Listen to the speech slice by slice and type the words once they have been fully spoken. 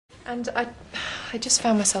And I just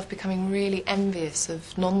found myself becoming really envious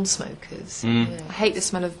of non-smokers. Mm. You know, I hate the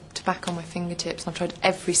smell of tobacco on my fingertips, and I've tried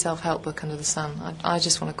every self-help book under the sun. I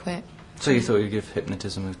just want to quit. So you thought you'd give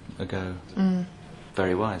hypnotism a go? Mm.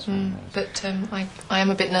 Very wise. Mm. But I am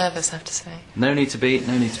a bit nervous, I have to say. No need to be.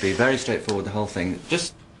 No need to be. Very straightforward, the whole thing.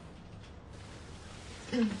 Just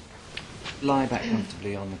lie back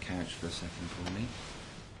comfortably on the couch for a second for me.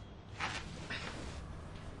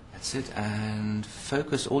 That's it. And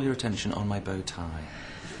focus all your attention on my bow tie.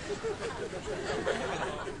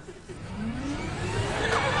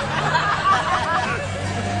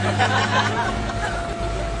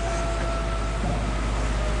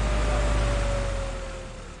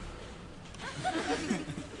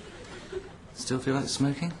 Still feel like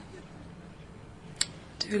smoking?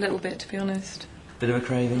 Do a little bit, to be honest. Bit of a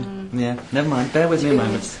craving? Yeah. Never mind. Bear with me a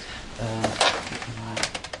moment.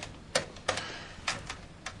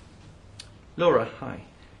 Laura, hi.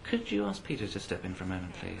 Could you ask Peter to step in for a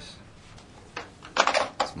moment, please?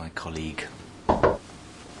 It's my colleague.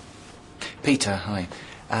 Peter, hi.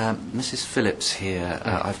 Mrs. Phillips here.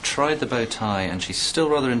 I've tried the bow tie and she's still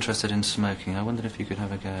rather interested in smoking. I wondered if you could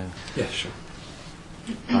have a go. Yeah, sure.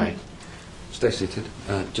 Hi. Stay seated.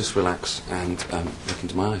 Just relax and look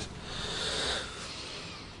into my eyes.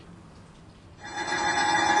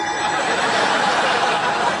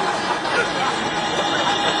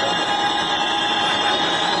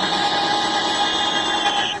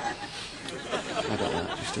 How about that?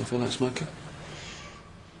 Do you still feel like smoking?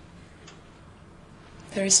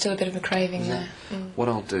 There is still a bit of a craving there. What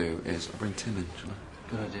I'll do is I'll bring Tim in, shall I?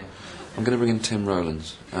 Good idea. I'm going to bring in Tim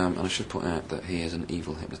Rowlands, and I should point out that he is an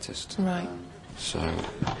evil hypnotist. Right. So... Tim?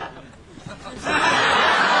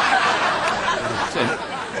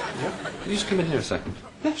 Yeah? Can you just come in here a second?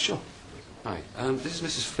 Yeah, sure. Hi, this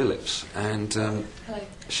is Mrs. Phillips, and Hello.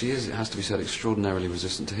 she is, it has to be said, extraordinarily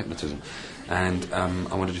resistant to hypnotism. And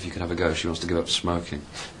I wondered if you could have a go. She wants to give up smoking.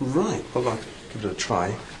 Right, well, I'll give it a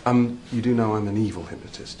try. You do know I'm an evil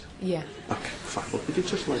hypnotist? Yeah. Okay, fine. Well, if you'd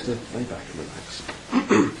just like to lay back and relax,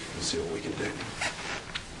 we'll see what we can do.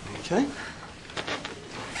 Okay?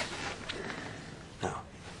 Now,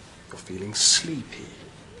 you're feeling sleepy.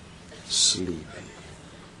 Sleepy.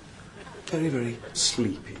 Very, very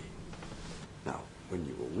sleepy. Now, when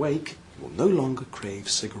you awake, you will no longer crave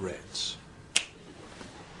cigarettes.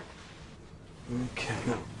 Okay,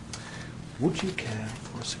 now, would you care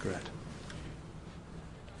for a cigarette?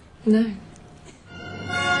 No.